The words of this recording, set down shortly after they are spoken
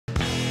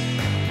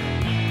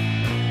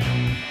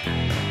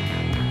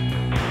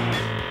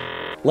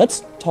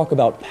let's talk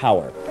about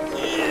power.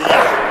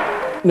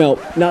 No,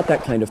 not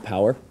that kind of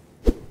power.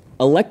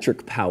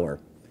 Electric power.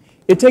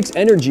 It takes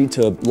energy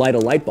to light a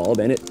light bulb,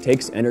 and it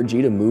takes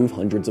energy to move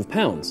hundreds of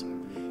pounds.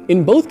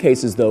 In both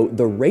cases, though,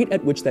 the rate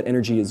at which that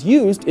energy is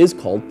used is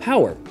called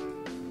power.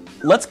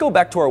 Let's go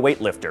back to our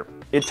weightlifter.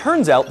 It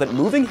turns out that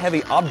moving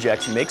heavy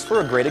objects makes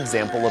for a great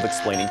example of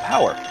explaining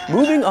power.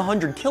 Moving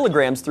 100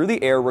 kilograms through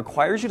the air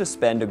requires you to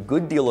spend a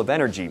good deal of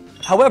energy.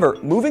 However,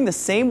 moving the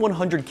same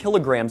 100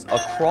 kilograms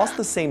across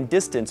the same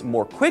distance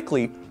more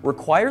quickly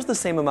requires the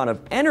same amount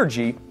of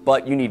energy,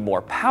 but you need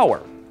more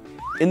power.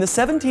 In the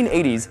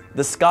 1780s,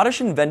 the Scottish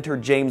inventor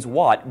James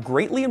Watt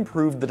greatly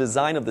improved the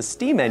design of the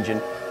steam engine,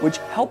 which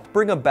helped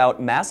bring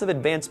about massive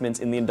advancements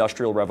in the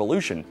Industrial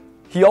Revolution.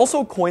 He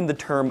also coined the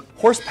term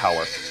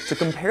horsepower to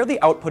compare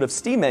the output of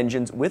steam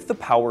engines with the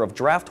power of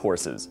draft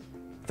horses.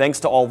 Thanks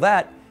to all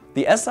that,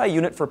 the SI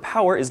unit for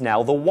power is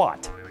now the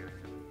watt.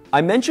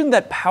 I mentioned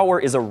that power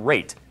is a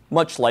rate,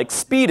 much like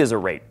speed is a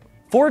rate.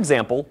 For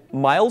example,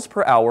 miles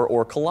per hour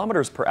or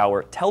kilometers per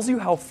hour tells you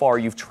how far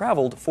you've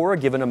traveled for a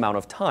given amount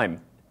of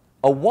time.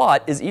 A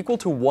watt is equal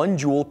to 1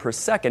 joule per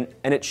second,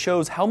 and it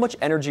shows how much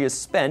energy is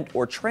spent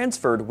or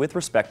transferred with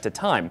respect to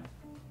time.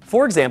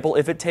 For example,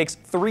 if it takes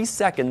 3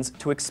 seconds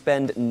to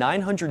expend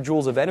 900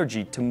 joules of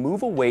energy to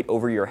move a weight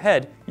over your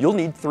head, you'll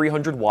need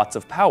 300 watts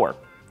of power.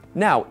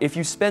 Now, if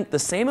you spent the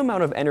same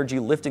amount of energy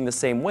lifting the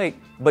same weight,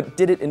 but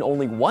did it in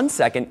only 1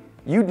 second,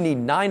 you'd need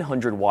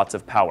 900 watts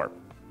of power.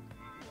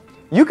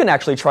 You can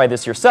actually try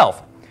this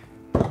yourself.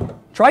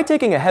 Try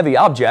taking a heavy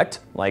object,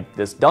 like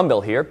this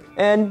dumbbell here,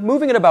 and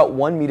moving it about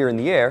 1 meter in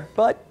the air,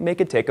 but make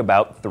it take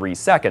about 3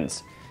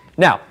 seconds.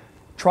 Now,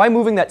 try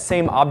moving that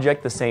same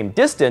object the same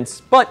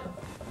distance, but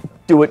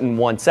do it in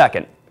 1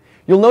 second.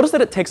 You'll notice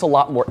that it takes a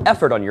lot more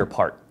effort on your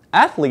part.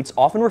 Athletes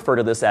often refer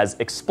to this as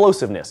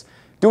explosiveness,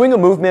 doing a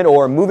movement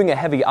or moving a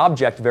heavy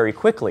object very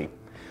quickly.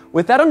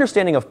 With that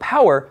understanding of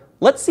power,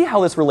 let's see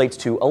how this relates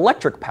to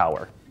electric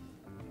power.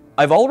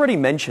 I've already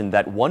mentioned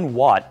that 1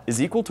 watt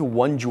is equal to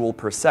 1 joule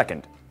per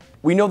second.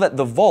 We know that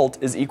the volt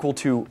is equal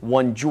to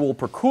 1 joule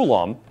per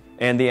coulomb,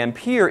 and the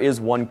ampere is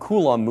 1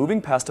 coulomb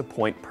moving past a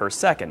point per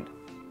second.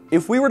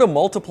 If we were to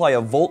multiply a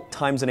volt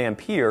times an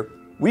ampere,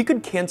 we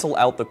could cancel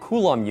out the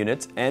coulomb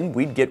units and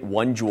we'd get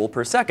 1 joule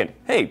per second.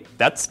 Hey,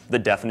 that's the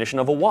definition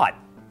of a watt.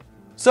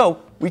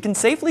 So, we can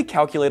safely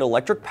calculate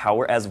electric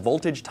power as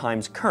voltage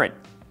times current.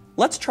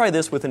 Let's try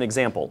this with an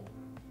example.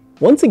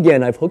 Once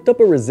again, I've hooked up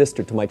a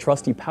resistor to my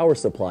trusty power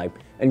supply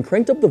and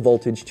cranked up the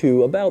voltage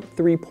to about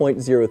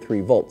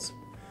 3.03 volts.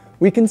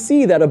 We can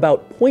see that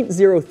about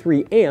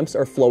 0.03 amps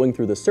are flowing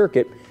through the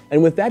circuit,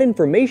 and with that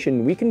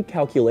information, we can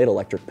calculate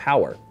electric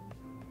power.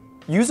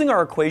 Using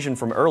our equation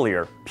from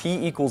earlier, P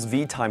equals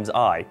V times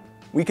I,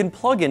 we can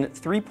plug in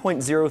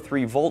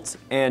 3.03 volts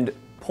and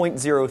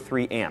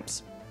 0.03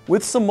 amps.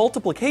 With some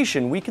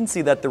multiplication, we can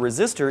see that the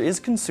resistor is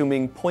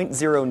consuming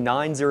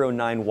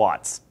 0.0909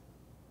 watts.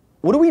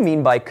 What do we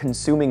mean by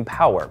consuming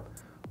power?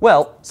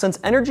 Well, since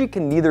energy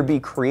can neither be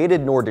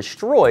created nor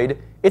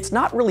destroyed, it's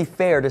not really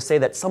fair to say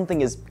that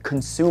something is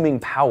consuming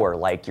power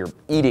like you're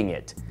eating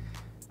it.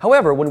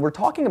 However, when we're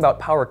talking about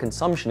power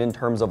consumption in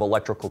terms of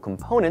electrical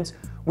components,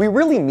 we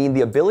really mean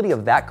the ability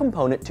of that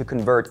component to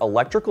convert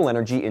electrical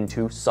energy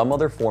into some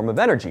other form of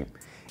energy.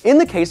 In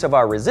the case of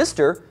our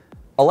resistor,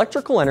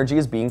 electrical energy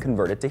is being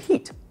converted to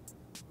heat.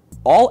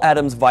 All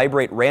atoms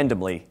vibrate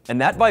randomly, and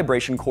that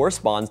vibration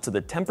corresponds to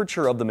the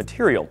temperature of the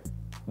material.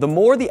 The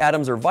more the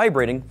atoms are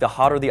vibrating, the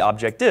hotter the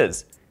object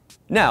is.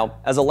 Now,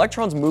 as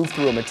electrons move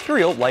through a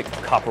material like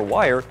copper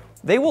wire,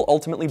 they will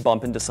ultimately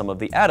bump into some of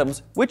the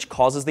atoms, which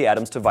causes the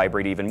atoms to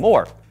vibrate even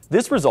more.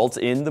 This results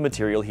in the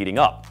material heating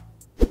up.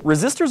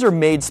 Resistors are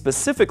made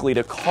specifically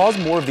to cause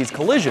more of these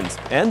collisions,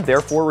 and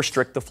therefore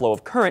restrict the flow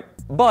of current,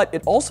 but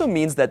it also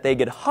means that they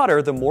get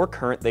hotter the more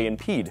current they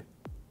impede.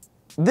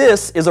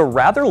 This is a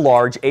rather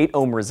large 8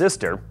 ohm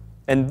resistor,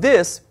 and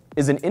this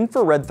is an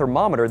infrared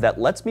thermometer that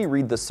lets me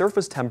read the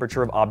surface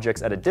temperature of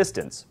objects at a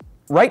distance.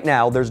 Right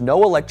now, there's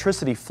no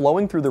electricity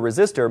flowing through the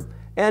resistor,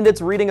 and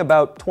it's reading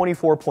about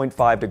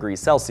 24.5 degrees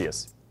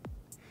Celsius.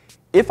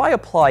 If I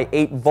apply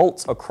 8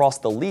 volts across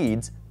the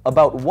leads,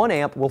 about 1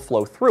 amp will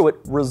flow through it,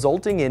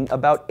 resulting in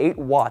about 8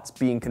 watts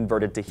being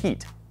converted to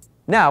heat.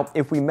 Now,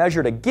 if we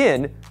measure it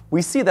again,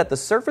 we see that the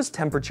surface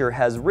temperature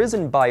has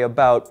risen by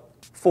about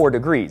 4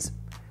 degrees.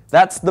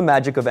 That's the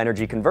magic of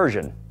energy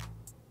conversion.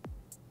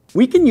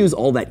 We can use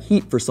all that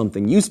heat for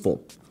something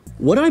useful.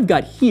 What I've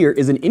got here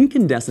is an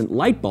incandescent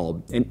light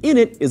bulb, and in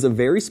it is a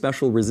very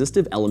special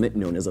resistive element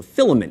known as a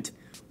filament.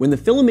 When the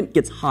filament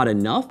gets hot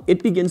enough,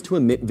 it begins to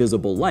emit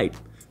visible light.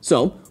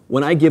 So,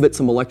 when I give it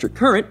some electric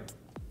current,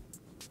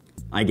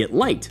 I get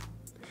light.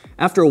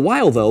 After a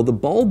while, though, the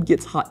bulb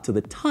gets hot to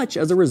the touch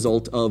as a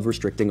result of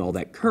restricting all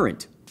that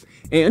current.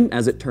 And,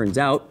 as it turns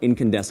out,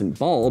 incandescent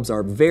bulbs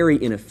are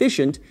very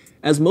inefficient,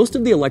 as most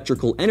of the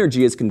electrical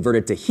energy is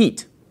converted to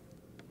heat,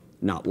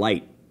 not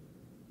light.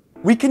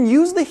 We can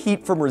use the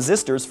heat from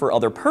resistors for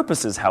other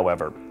purposes,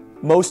 however.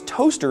 Most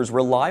toasters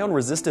rely on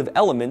resistive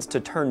elements to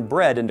turn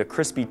bread into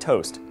crispy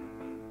toast.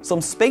 Some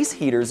space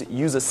heaters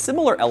use a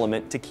similar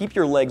element to keep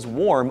your legs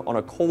warm on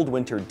a cold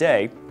winter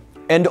day,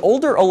 and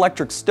older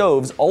electric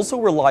stoves also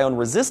rely on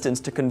resistance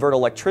to convert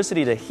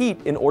electricity to heat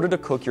in order to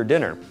cook your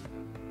dinner.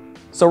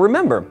 So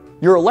remember,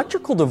 your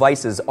electrical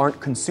devices aren't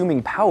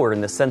consuming power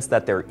in the sense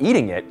that they're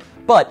eating it,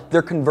 but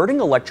they're converting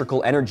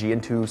electrical energy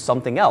into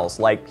something else,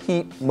 like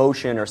heat,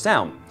 motion, or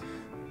sound.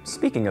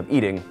 Speaking of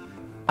eating,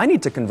 I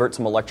need to convert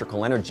some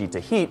electrical energy to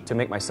heat to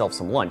make myself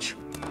some lunch.